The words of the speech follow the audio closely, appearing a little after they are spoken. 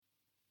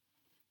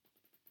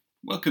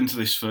Welcome to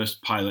this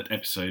first pilot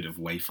episode of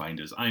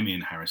Wayfinders. I'm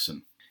Ian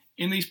Harrison.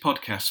 In these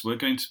podcasts, we're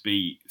going to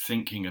be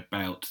thinking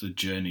about the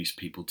journeys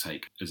people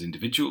take as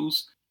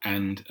individuals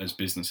and as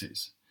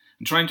businesses,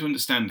 and trying to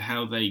understand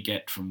how they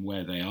get from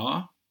where they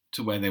are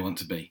to where they want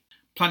to be.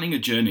 Planning a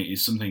journey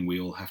is something we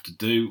all have to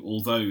do,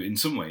 although in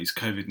some ways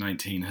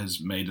COVID-19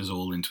 has made us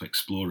all into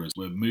explorers.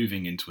 We're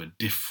moving into a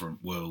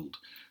different world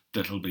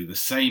that'll be the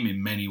same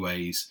in many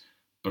ways,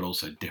 but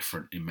also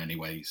different in many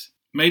ways.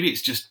 Maybe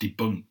it's just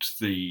debunked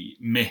the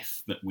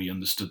myth that we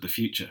understood the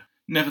future.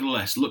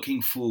 Nevertheless,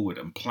 looking forward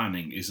and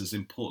planning is as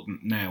important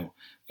now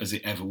as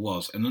it ever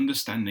was, and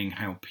understanding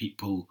how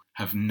people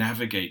have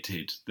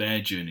navigated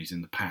their journeys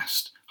in the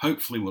past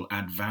hopefully will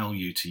add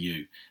value to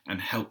you and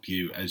help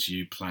you as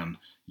you plan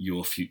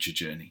your future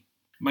journey.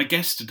 My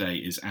guest today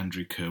is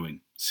Andrew Kirwin,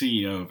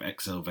 CEO of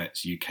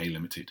XLVets UK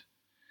Limited.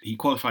 He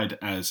qualified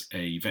as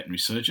a veterinary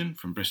surgeon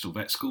from Bristol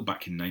Vet School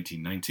back in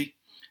 1990.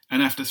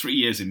 And after 3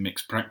 years in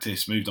mixed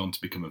practice, moved on to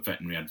become a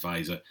veterinary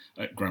advisor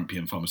at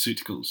Grampian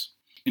Pharmaceuticals.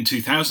 In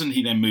 2000,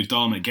 he then moved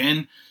on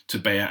again to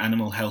Bayer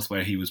Animal Health,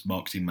 where he was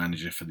marketing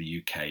manager for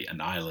the UK and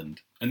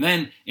Ireland. And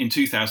then in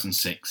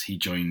 2006, he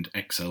joined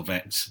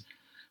XLVets,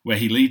 where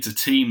he leads a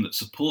team that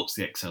supports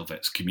the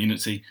XLVets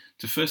community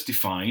to first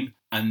define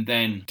and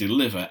then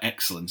deliver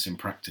excellence in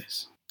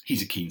practice.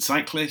 He's a keen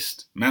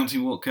cyclist,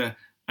 mountain walker,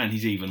 and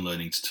he's even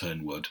learning to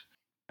turn wood.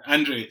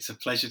 Andrew, it's a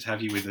pleasure to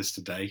have you with us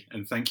today,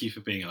 and thank you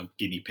for being our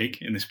guinea pig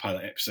in this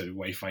pilot episode of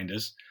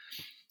Wayfinders.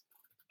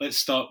 Let's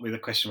start with a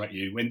question about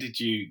you. When did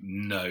you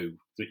know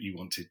that you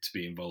wanted to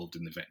be involved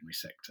in the veterinary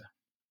sector?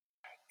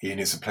 Ian,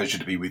 it's a pleasure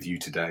to be with you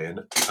today,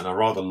 and I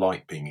rather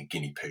like being a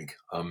guinea pig.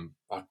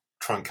 I'll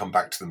try and come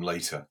back to them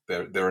later.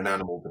 They're an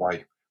animal that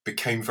I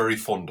became very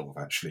fond of,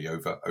 actually,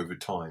 over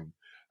time,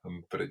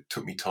 but it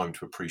took me time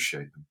to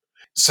appreciate them.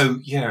 So,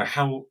 yeah,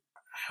 how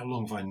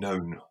long have I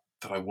known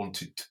that I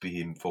wanted to be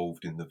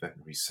involved in the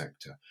veterinary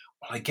sector?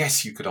 Well, I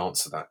guess you could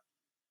answer that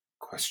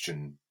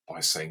question by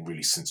saying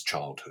really since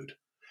childhood.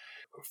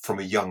 From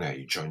a young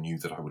age, I knew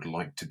that I would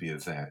like to be a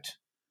vet.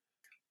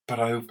 But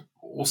I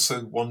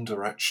also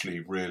wonder actually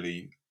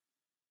really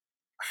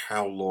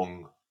how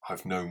long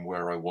I've known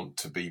where I want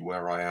to be,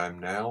 where I am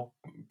now,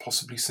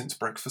 possibly since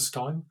breakfast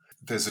time.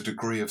 There's a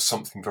degree of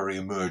something very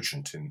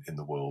emergent in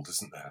the world,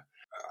 isn't there?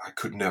 I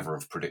could never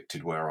have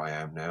predicted where I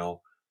am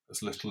now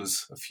as little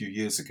as a few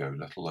years ago,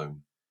 let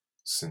alone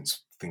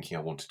since thinking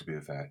I wanted to be a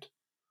vet.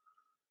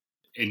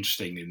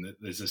 Interesting in that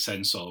there's a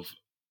sense of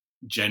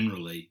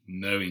generally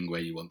knowing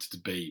where you wanted to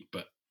be,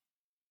 but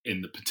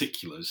in the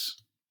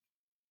particulars,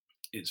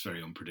 it's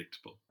very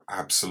unpredictable.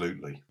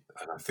 Absolutely.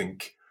 And I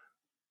think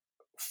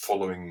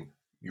following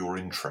your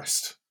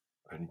interest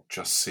and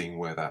just seeing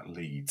where that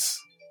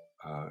leads,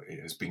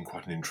 it has been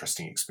quite an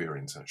interesting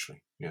experience,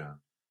 actually. Yeah.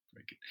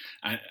 Very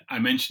good. I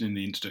mentioned in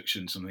the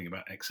introduction something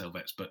about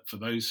XLVets, but for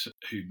those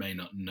who may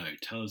not know,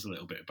 tell us a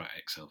little bit about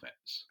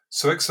XLVets.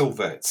 So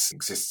XLVets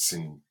exists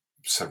in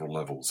several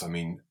levels. I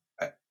mean,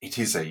 it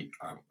is a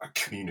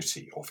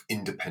community of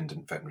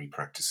independent veterinary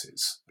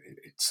practices.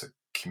 It's a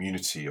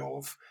community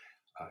of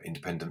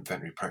independent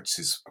veterinary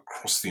practices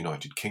across the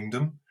United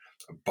Kingdom,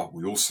 but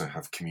we also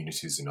have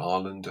communities in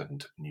Ireland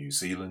and New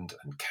Zealand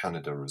and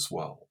Canada as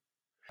well.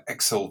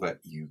 XLVet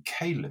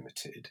UK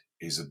Limited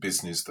is a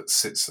business that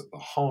sits at the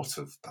heart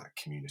of that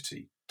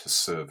community to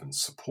serve and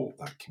support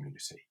that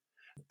community.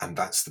 And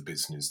that's the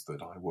business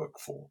that I work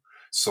for.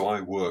 So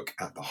I work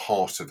at the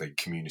heart of a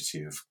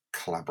community of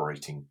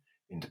collaborating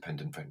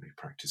independent veterinary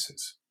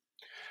practices.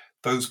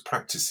 Those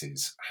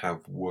practices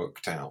have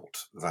worked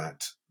out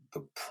that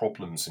the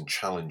problems and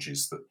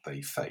challenges that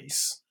they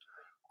face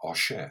are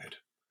shared,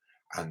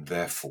 and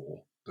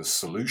therefore the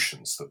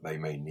solutions that they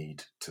may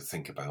need to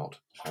think about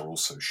are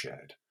also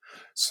shared.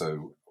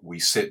 So we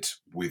sit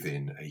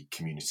within a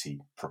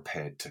community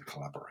prepared to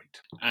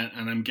collaborate.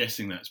 And I'm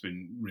guessing that's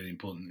been really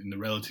important. In the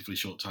relatively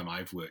short time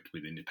I've worked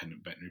with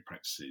independent veterinary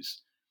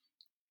practices,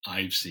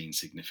 I've seen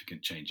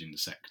significant change in the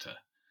sector.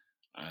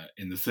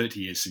 In the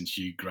 30 years since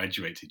you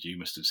graduated, you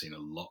must have seen a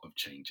lot of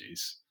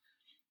changes.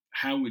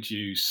 How would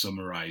you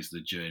summarise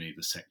the journey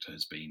the sector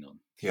has been on?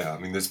 Yeah, I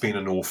mean, there's been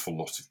an awful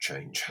lot of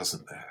change,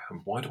 hasn't there? And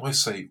why do I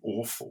say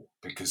awful?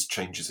 Because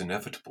change is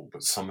inevitable,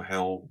 but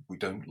somehow we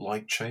don't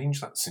like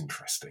change? That's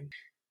interesting.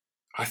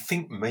 I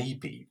think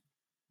maybe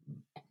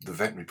the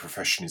veterinary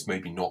profession is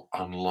maybe not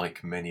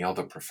unlike many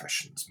other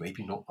professions,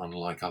 maybe not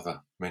unlike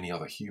many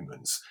other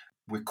humans.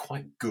 We're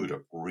quite good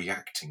at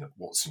reacting at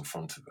what's in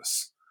front of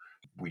us.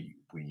 We're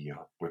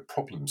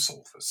problem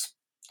solvers.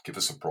 Give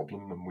us a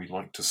problem and we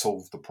like to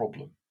solve the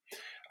problem.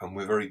 And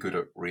we're very good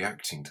at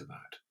reacting to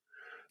that.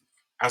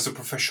 As a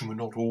profession, we're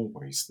not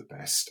always the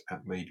best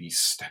at maybe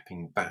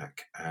stepping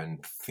back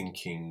and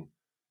thinking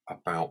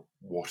about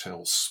what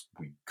else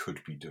we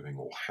could be doing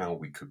or how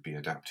we could be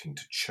adapting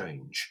to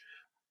change.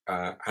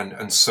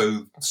 And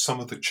so some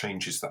of the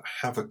changes that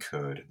have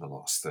occurred in the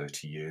last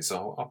 30 years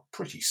are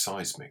pretty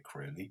seismic,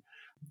 really.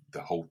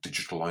 The whole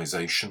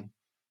digitalization,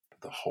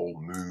 the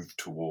whole move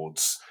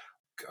towards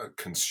a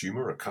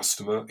consumer, a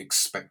customer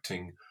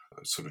expecting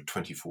a sort of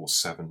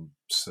 24/7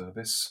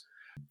 service.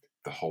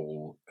 the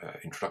whole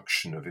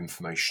introduction of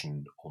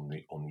information on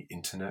the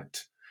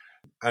internet,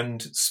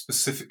 and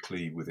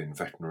specifically within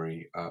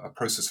veterinary, a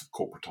process of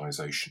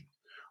corporatisation,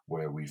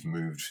 where we've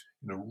moved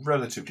in a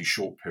relatively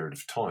short period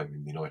of time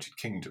in the United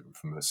Kingdom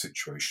from a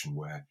situation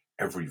where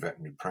every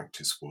veterinary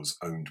practice was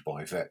owned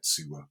by vets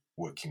who were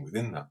working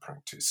within that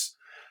practice,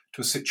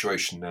 to a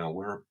situation now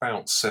where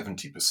about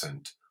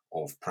 70%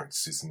 of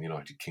practices in the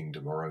United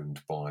Kingdom are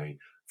owned by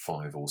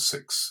 5 or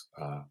 6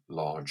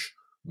 large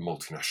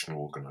multinational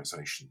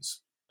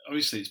organisations.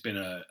 Obviously, it's been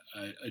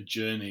a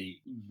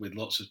journey with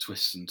lots of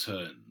twists and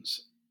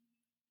turns.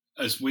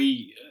 As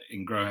we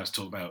in Grow House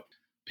talk about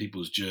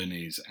people's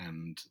journeys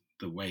and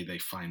the way they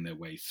find their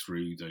way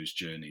through those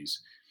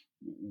journeys,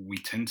 we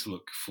tend to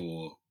look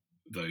for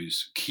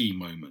those key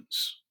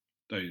moments,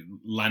 those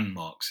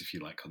landmarks, if you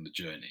like, on the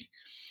journey.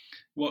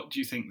 What do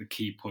you think the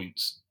key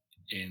points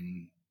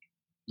in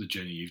the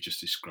journey you've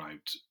just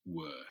described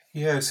were?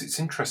 Yes, it's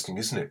interesting,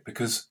 isn't it?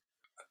 Because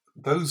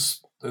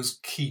those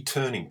key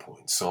turning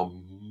points are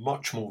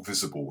much more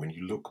visible when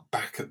you look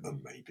back at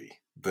them,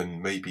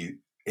 than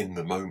in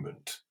the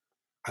moment,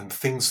 and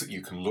things that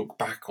you can look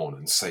back on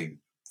and say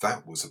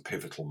that was a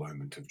pivotal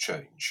moment of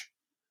change.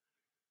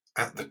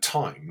 At the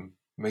time,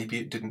 maybe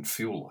it didn't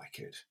feel like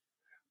it.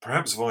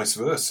 Perhaps vice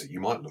versa, you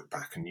might look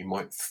back and you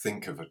might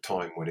think of a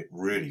time when it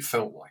really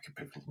felt like a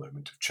pivotal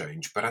moment of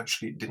change, but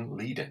actually it didn't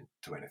lead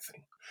to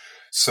anything.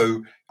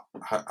 So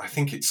I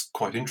think it's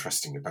quite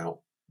interesting about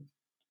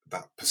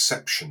that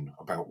perception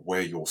about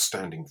where you're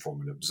standing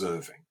from and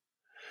observing.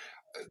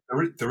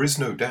 There is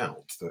no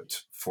doubt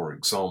that, for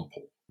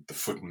example, the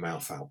foot and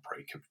mouth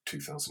outbreak of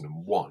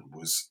 2001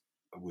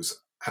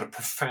 had a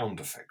profound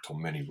effect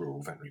on many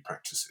rural veterinary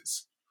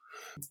practices.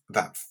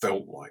 That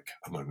felt like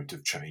a moment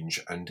of change,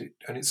 and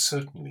it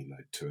certainly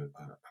led to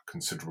a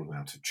considerable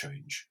amount of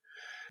change.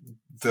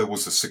 There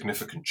was a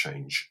significant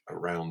change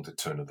around the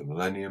turn of the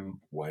millennium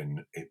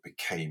when it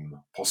became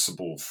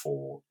possible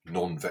for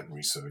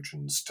non-veterinary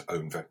surgeons to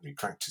own veterinary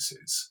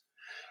practices.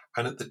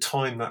 And at the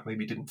time, that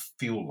maybe didn't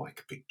feel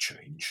like a big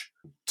change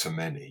to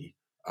many,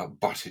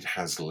 but it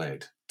has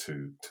led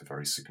to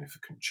very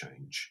significant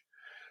change.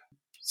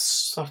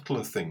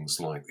 Subtler things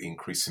like the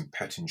increase in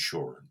pet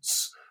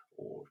insurance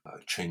or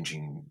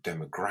changing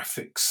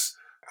demographics,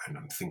 and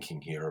I'm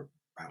thinking here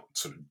about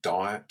sort of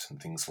diet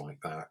and things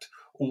like that.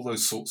 All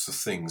those sorts of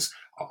things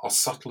are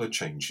subtler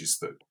changes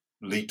that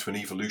lead to an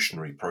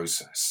evolutionary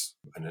process,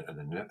 an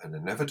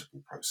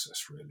inevitable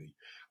process, really.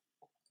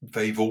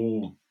 They've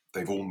all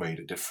made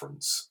a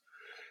difference.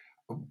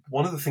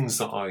 One of the things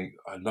that I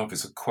love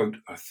is a quote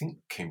I think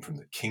came from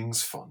the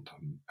King's Fund,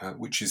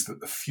 which is that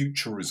the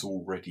future is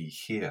already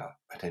here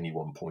at any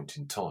one point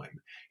in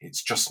time.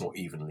 It's just not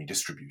evenly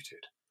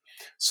distributed.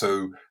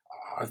 So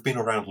I've been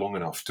around long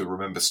enough to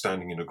remember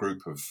standing in a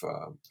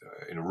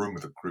room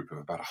with a group of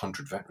about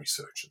 100 veterinary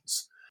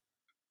surgeons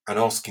and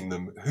asking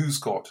them who's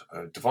got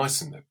a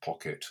device in their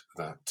pocket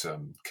that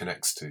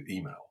connects to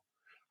email.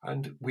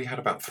 And we had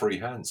about 3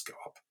 hands go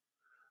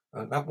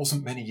up. That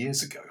wasn't many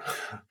years ago.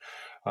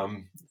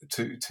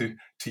 To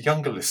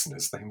younger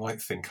listeners, they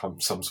might think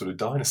I'm some sort of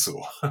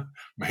dinosaur.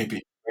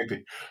 maybe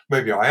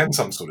I am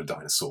some sort of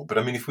dinosaur. But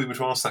I mean, if we were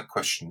to ask that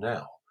question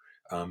now,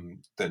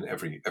 then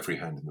every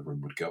hand in the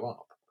room would go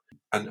up.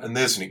 And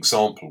there's an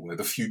example where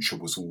the future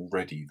was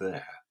already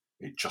there.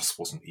 It just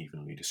wasn't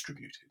evenly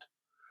distributed.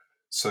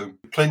 So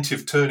plenty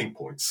of turning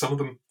points. Some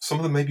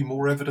of them may be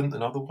more evident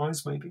than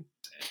otherwise, maybe.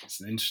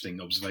 It's an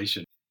interesting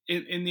observation.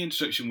 In the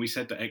introduction, we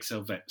said that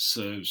XLVet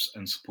serves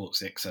and supports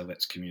the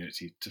XLVets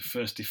community to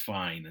first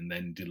define and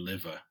then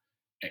deliver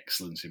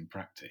excellence in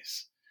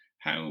practice.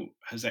 How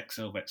has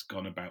XLVets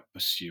gone about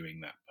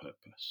pursuing that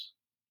purpose?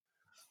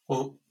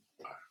 Well,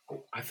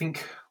 I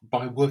think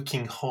by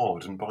working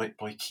hard and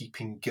by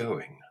keeping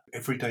going.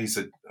 Every day is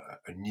a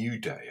new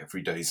day.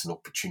 Every day is an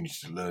opportunity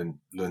to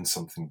learn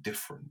something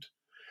different.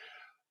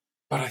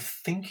 But I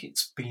think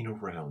it's been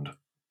around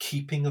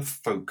keeping a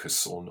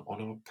focus on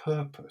our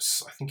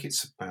purpose. I think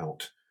it's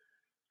about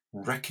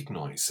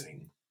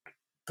recognising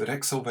that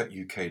XLVet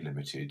UK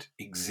Limited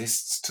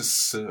exists to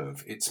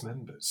serve its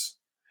members.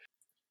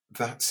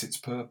 That's its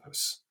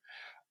purpose.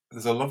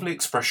 There's a lovely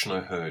expression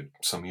I heard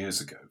some years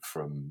ago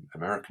from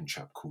an American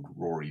chap called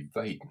Rory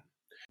Vaden,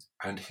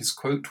 and his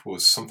quote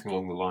was something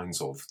along the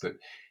lines of that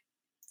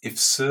if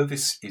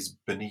service is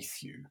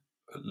beneath you,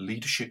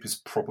 leadership is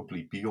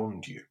probably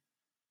beyond you.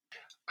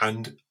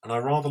 And I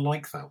rather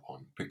like that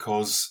one,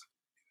 because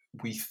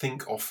we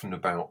think often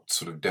about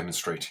sort of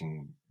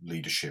demonstrating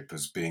leadership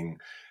as being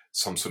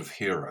some sort of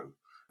hero,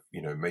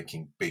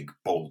 making big,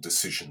 bold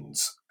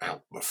decisions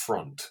out the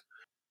front.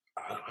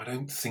 I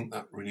don't think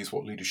that really is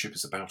what leadership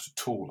is about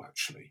at all,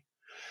 actually.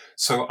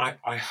 So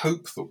I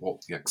hope that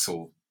what the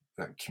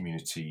XLVet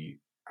community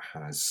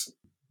has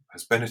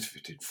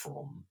benefited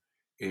from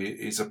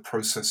is a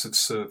process of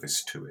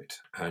service to it,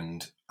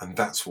 and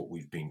that's what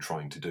we've been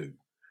trying to do.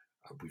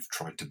 We've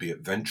tried to be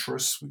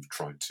adventurous, we've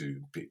tried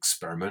to be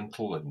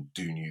experimental and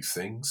do new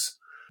things,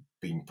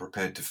 being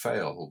prepared to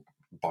fail,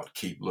 but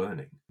keep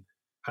learning.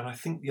 And I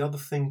think the other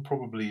thing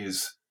probably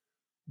is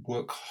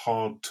work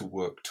hard to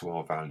work to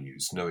our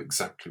values, know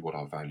exactly what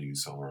our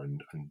values are,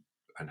 and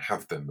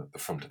have them at the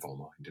front of our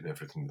mind in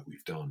everything that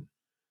we've done.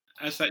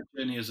 As that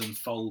journey has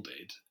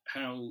unfolded,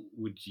 how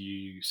would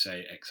you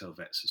say XL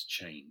Vets has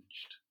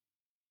changed?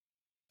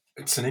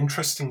 It's an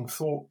interesting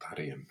thought, that,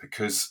 Ian,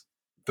 because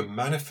the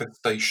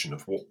manifestation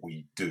of what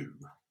we do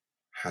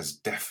has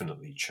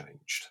definitely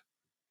changed.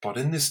 But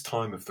in this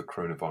time of the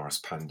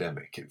coronavirus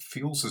pandemic, it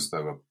feels as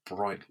though a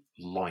bright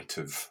light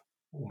of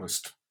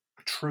almost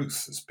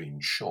truth has been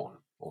shone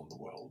on the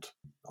world.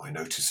 I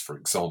notice, for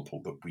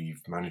example, that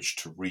we've managed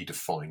to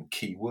redefine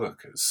key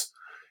workers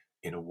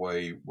in a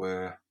way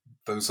where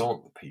those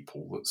aren't the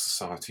people that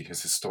society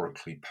has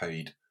historically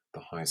paid the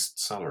highest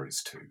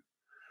salaries to.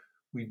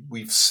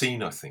 We've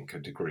seen, I think, a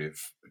degree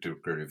of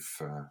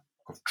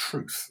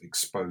truth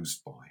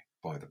exposed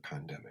by the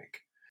pandemic.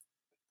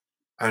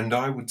 And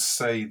I would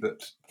say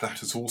that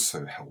has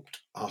also helped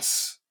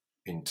us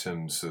in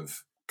terms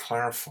of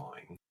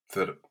clarifying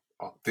that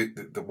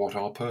what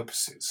our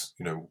purpose is,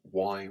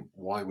 why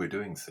we're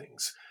doing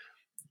things.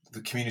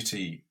 The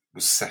community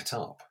was set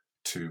up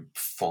to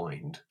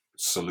find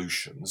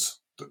solutions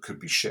that could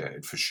be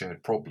shared for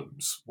shared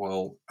problems.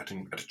 Well, at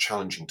a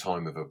challenging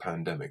time of a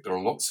pandemic, there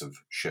are lots of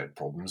shared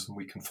problems, and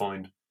we can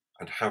find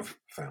and have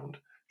found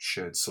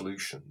shared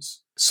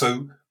solutions.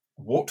 So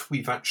what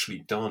we've actually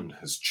done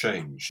has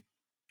changed,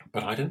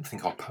 but I don't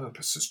think our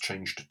purpose has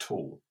changed at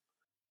all.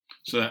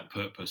 So that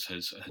purpose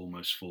has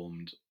almost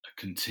formed a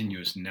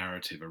continuous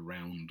narrative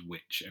around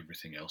which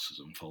everything else has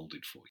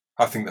unfolded for you.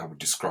 I think that would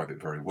describe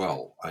it very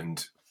well.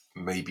 And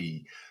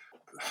maybe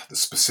the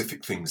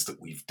specific things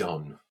that we've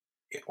done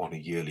on a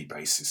yearly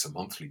basis, a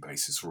monthly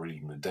basis, or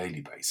even a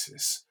daily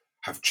basis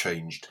have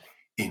changed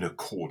in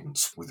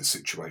accordance with the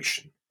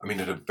situation. I mean,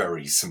 at a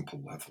very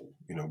simple level,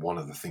 one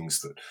of the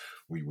things that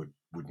we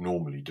would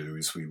normally do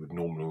is we would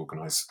normally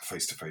organise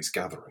face-to-face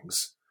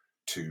gatherings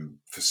to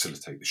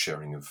facilitate the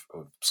sharing of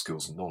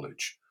skills and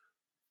knowledge.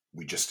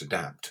 We just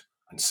adapt.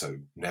 And so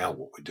now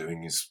what we're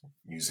doing is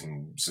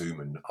using Zoom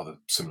and other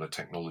similar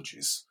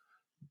technologies,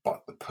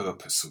 but the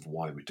purpose of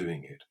why we're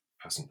doing it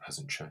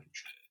hasn't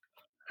changed.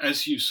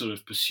 As you've sort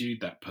of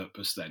pursued that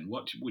purpose then,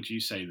 what would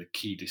you say the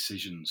key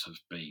decisions have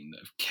been that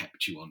have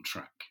kept you on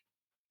track?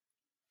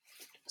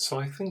 So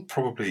I think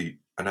probably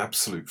an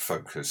absolute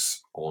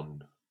focus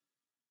on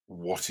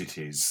what it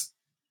is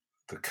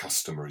the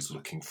customer is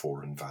looking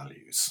for and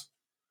values,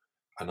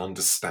 and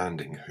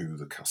understanding who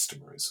the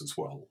customer is as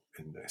well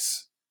in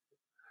this.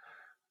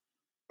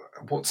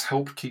 What's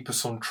helped keep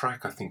us on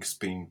track, I think, has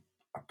been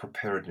a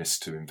preparedness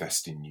to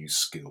invest in new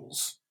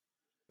skills,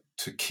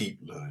 to keep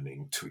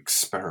learning, to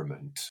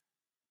experiment.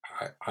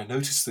 I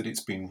noticed that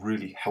it's been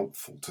really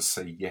helpful to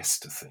say yes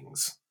to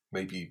things,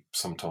 maybe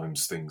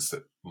sometimes things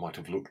that might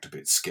have looked a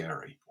bit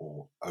scary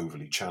or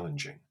overly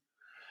challenging.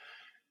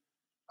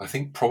 I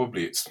think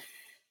probably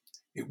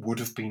it would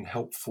have been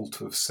helpful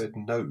to have said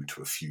no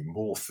to a few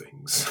more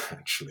things,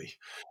 actually.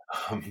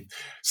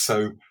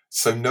 So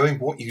knowing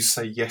what you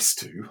say yes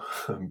to,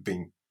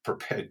 being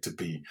prepared to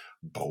be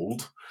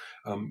bold,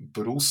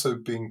 but also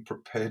being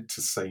prepared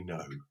to say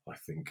no, I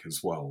think,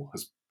 as well.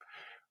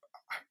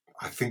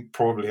 I think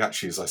probably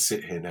actually as I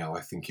sit here now,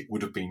 I think it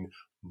would have been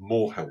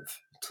more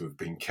helpful to have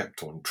been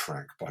kept on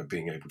track by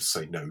being able to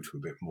say no to a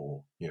bit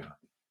more. Yeah.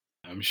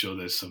 I'm sure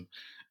there's some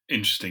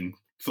interesting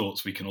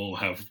thoughts we can all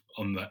have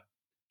on that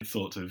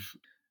thought of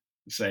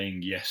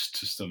saying yes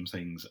to some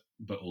things,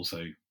 but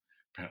also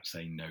perhaps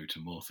saying no to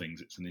more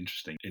things. It's an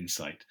interesting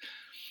insight.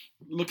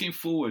 Looking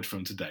forward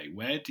from today,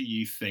 where do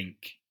you think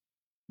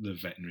the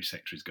veterinary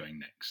sector is going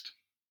next?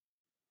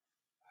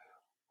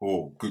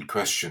 Oh, good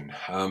question.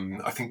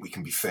 I think we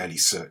can be fairly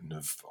certain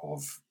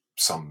of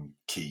some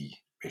key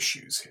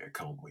issues here,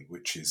 can't we?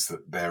 Which is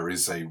that there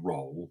is a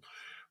role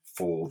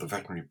for the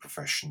veterinary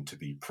profession to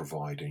be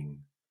providing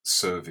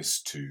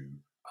service to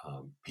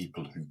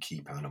people who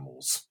keep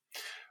animals,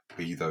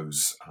 be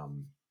those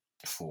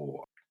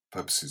for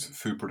purposes of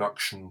food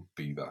production,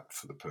 be that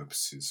for the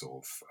purposes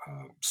of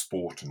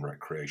sport and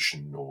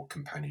recreation or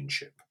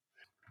companionship.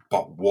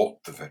 But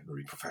what the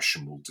veterinary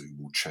profession will do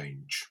will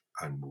change,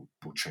 and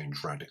will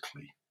change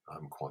radically.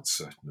 I'm quite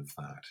certain of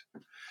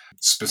that.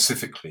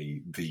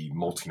 Specifically, the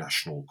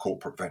multinational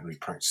corporate veterinary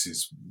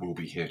practices will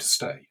be here to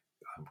stay.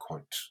 I'm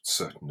quite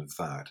certain of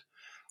that.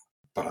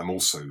 But I'm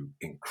also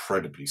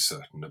incredibly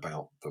certain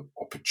about the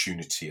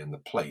opportunity and the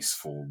place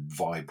for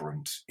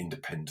vibrant,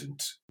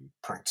 independent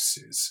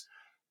practices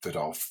that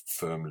are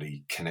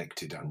firmly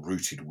connected and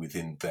rooted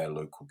within their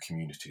local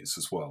communities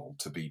as well,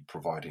 to be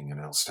providing an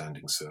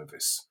outstanding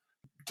service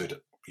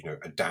that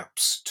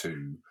adapts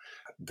to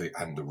the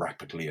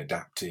rapidly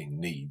adapting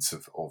needs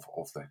of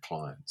their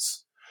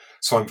clients.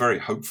 So I'm very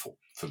hopeful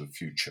for the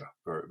future,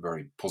 very,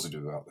 very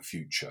positive about the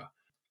future,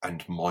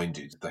 and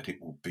minded that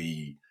it will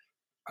be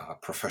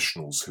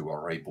professionals who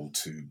are able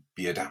to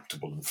be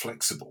adaptable and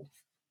flexible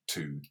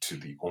to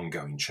the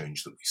ongoing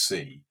change that we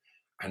see,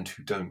 and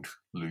who don't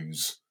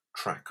lose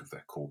track of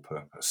their core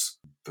purpose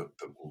that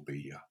will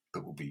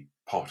be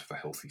part of a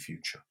healthy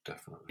future,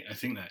 definitely. I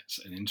think that's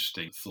an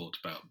interesting thought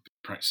about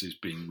practices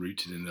being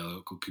rooted in their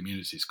local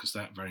communities, because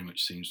that very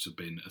much seems to have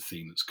been a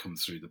theme that's come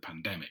through the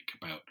pandemic,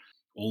 about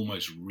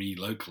almost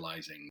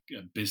relocalizing,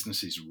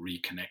 businesses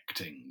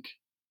reconnecting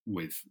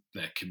with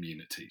their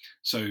community.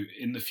 So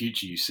in the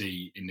future, you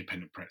see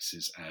independent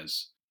practices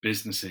as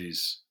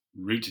businesses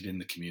rooted in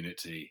the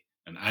community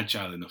and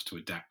agile enough to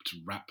adapt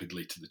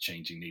rapidly to the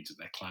changing needs of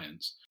their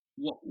clients.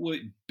 What will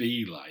it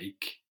be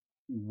like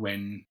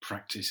when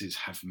practices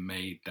have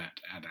made that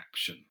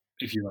adaptation?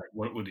 If you like,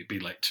 what would it be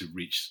like to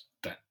reach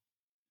that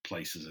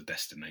place as a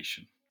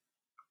destination?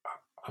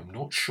 I'm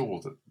not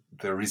sure that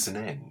there is an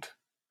end.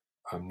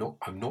 I'm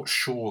not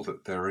sure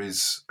that there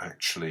is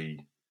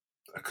actually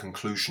a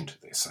conclusion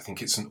to this. I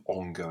think it's an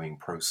ongoing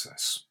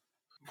process.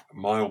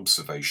 My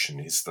observation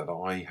is that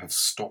I have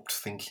stopped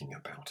thinking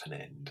about an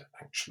end,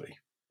 actually,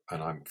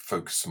 and I'm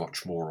focused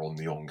much more on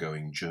the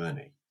ongoing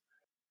journey.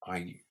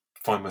 I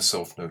find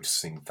myself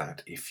noticing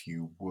that if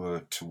you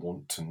were to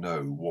want to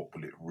know what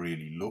will it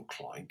really look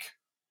like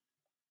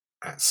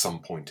at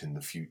some point in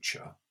the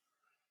future,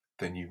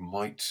 then you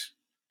might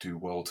do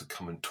well to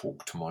come and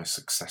talk to my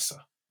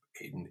successor.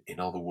 In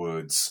other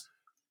words,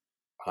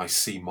 I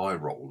see my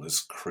role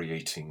as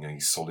creating a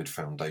solid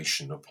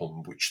foundation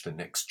upon which the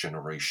next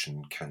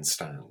generation can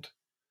stand.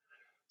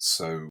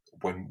 So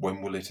when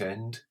will it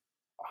end?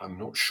 I'm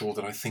not sure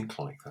that I think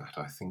like that.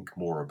 I think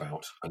more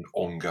about an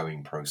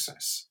ongoing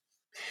process.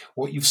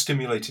 What you've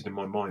stimulated in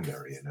my mind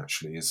there, Ian,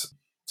 actually, is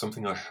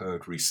something I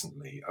heard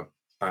recently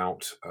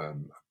about a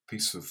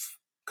piece of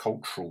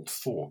cultural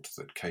thought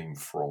that came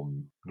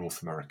from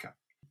North America,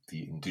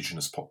 the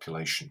indigenous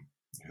population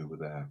who were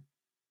there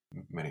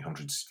many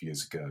hundreds of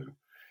years ago.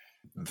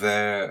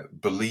 Their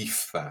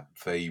belief that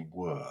they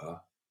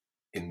were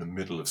in the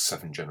middle of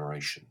 7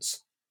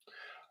 generations,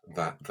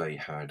 that they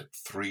had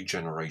 3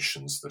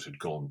 generations that had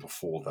gone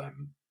before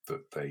them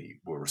that they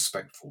were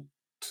respectful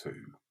to,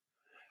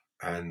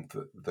 and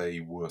that they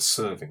were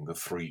serving the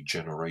 3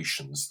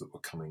 generations that were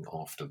coming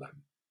after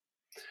them.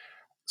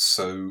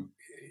 So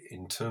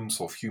in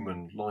terms of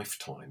human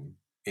lifetime,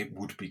 it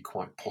would be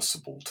quite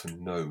possible to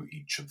know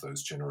each of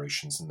those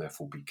generations and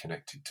therefore be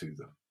connected to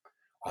them.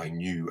 I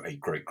knew a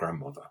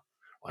great-grandmother,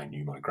 I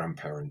knew my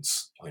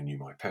grandparents, I knew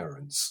my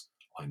parents,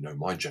 I know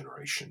my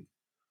generation.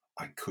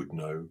 I could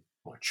know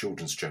my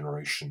children's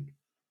generation,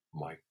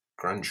 my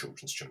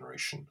grandchildren's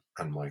generation,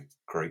 and my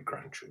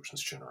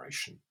great-grandchildren's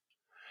generation.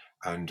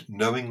 And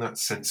knowing that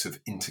sense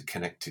of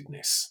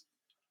interconnectedness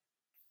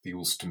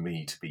feels to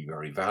me to be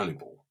very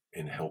valuable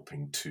in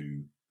helping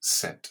to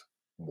set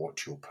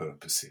what your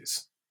purpose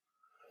is.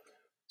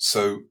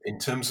 So in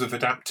terms of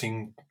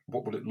adapting,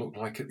 what will it look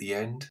like at the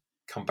end?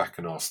 Come back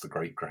and ask the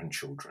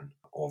great-grandchildren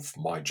of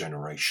my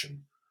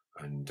generation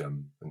and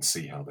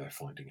see how they're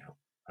finding out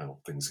how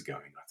things are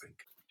going, I think.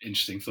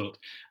 Interesting thought.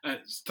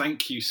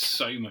 Thank you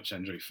so much,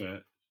 Andrew,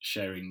 for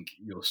sharing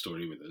your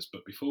story with us.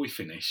 But before we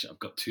finish, I've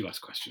got 2 last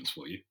questions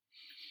for you.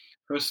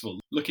 First of all,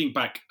 looking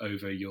back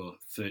over your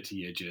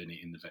 30-year journey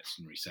in the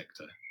veterinary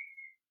sector,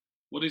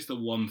 what is the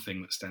one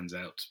thing that stands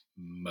out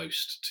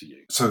most to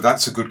you? So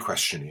that's a good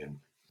question,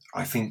 Ian.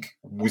 I think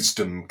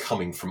wisdom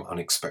coming from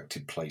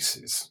unexpected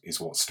places is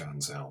what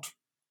stands out.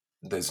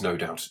 There's no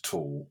doubt at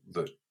all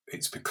that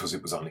it's because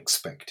it was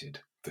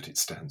unexpected that it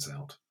stands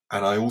out.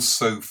 And I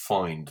also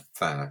find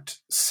that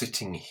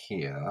sitting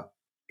here,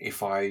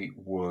 if I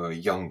were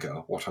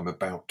younger, what I'm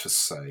about to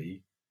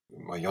say,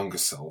 my younger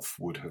self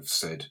would have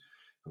said,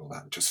 well,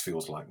 that just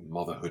feels like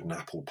motherhood and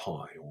apple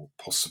pie, or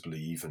possibly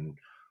even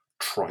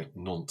trite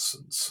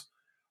nonsense.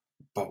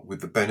 But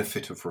with the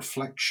benefit of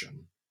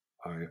reflection,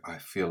 I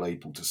feel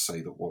able to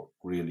say that what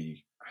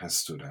really has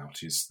stood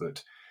out is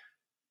that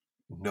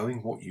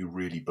knowing what you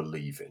really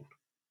believe in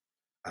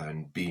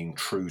and being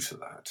true to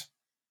that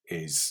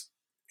is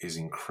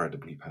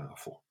incredibly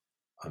powerful,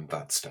 and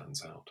that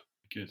stands out.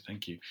 Good,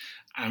 thank you.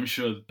 I'm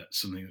sure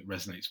that's something that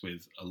resonates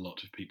with a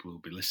lot of people who'll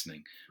be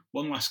listening.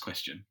 One last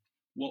question.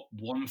 What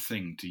one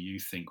thing do you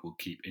think will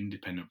keep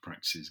independent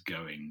practices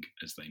going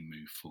as they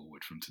move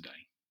forward from today?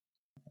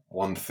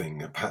 One thing,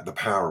 the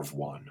power of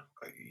one.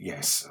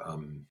 Yes,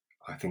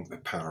 I think the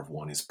power of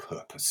one is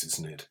purpose,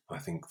 isn't it? I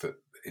think that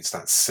it's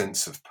that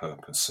sense of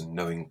purpose and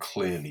knowing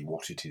clearly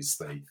what it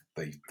is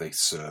they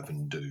serve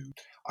and do.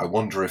 I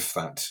wonder if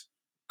that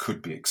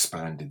could be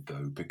expanded,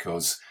 though,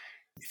 because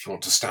if you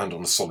want to stand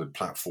on a solid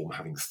platform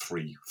having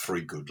three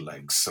good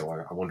legs, so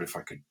I wonder if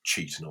I could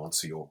cheat and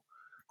answer your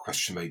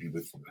question maybe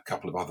with a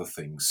couple of other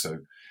things.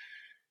 So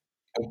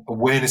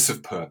awareness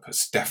of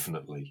purpose,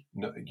 definitely.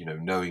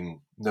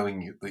 Knowing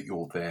that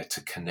you're there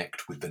to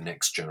connect with the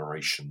next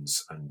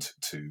generations and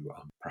to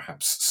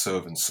perhaps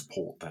serve and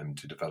support them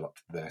to develop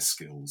their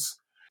skills.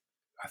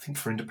 I think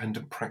for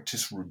independent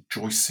practice,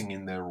 rejoicing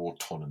in their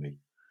autonomy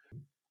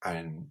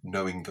and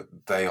knowing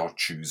that they are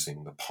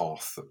choosing the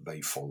path that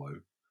they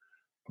follow,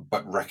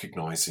 but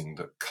recognizing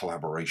that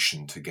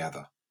collaboration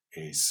together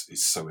is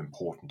so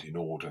important in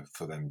order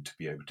for them to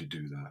be able to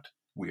do that.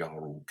 We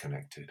are all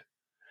connected.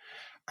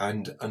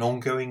 and an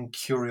ongoing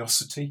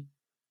curiosity,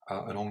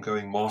 an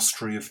ongoing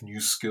mastery of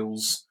new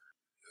skills,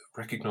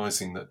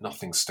 recognizing that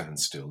nothing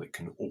stands still, it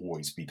can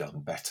always be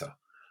done better.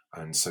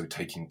 And so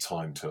taking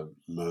time to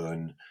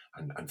learn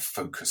and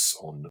focus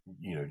on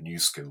new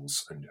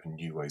skills and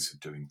new ways of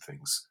doing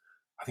things.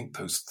 I think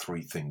those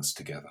three things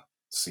together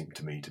seem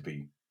to me to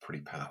be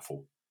pretty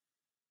powerful.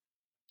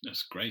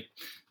 That's great.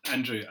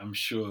 Andrew, I'm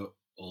sure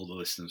all the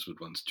listeners would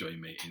want to join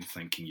me in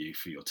thanking you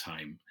for your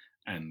time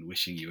and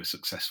wishing you a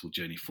successful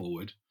journey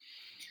forward.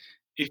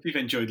 If you've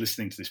enjoyed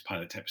listening to this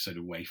pilot episode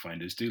of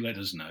Wayfinders, do let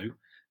us know.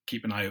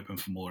 Keep an eye open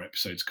for more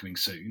episodes coming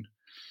soon.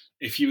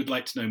 If you would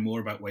like to know more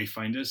about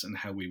Wayfinders and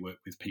how we work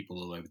with people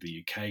all over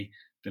the UK,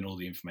 then all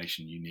the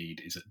information you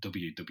need is at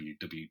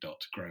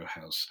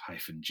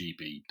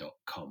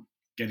www.growhouse-gb.com.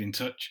 Get in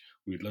touch.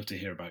 We would love to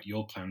hear about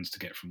your plans to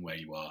get from where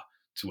you are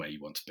to where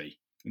you want to be.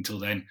 Until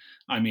then,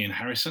 I'm Ian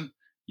Harrison.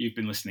 You've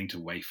been listening to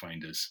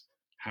Wayfinders.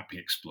 Happy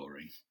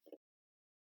exploring.